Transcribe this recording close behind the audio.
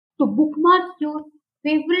To bookmark your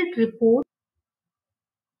favorite report,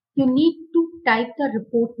 you need to type the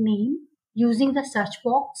report name using the search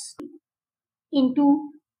box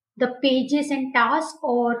into the pages and tasks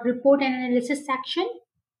or report and analysis section.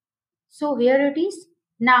 So here it is.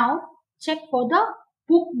 Now check for the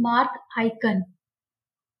bookmark icon.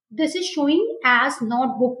 This is showing as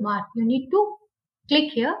not bookmark. You need to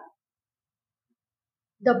click here.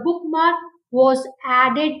 The bookmark was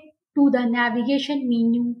added to the navigation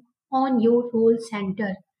menu on your role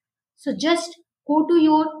center. So just go to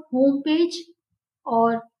your home page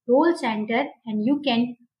or role center and you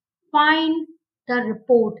can find the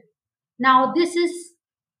report. Now this is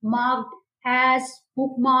marked as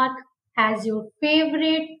bookmark, as your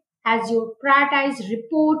favorite, as your prioritized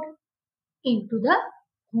report into the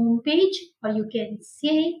home page, or you can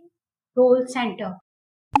say role center.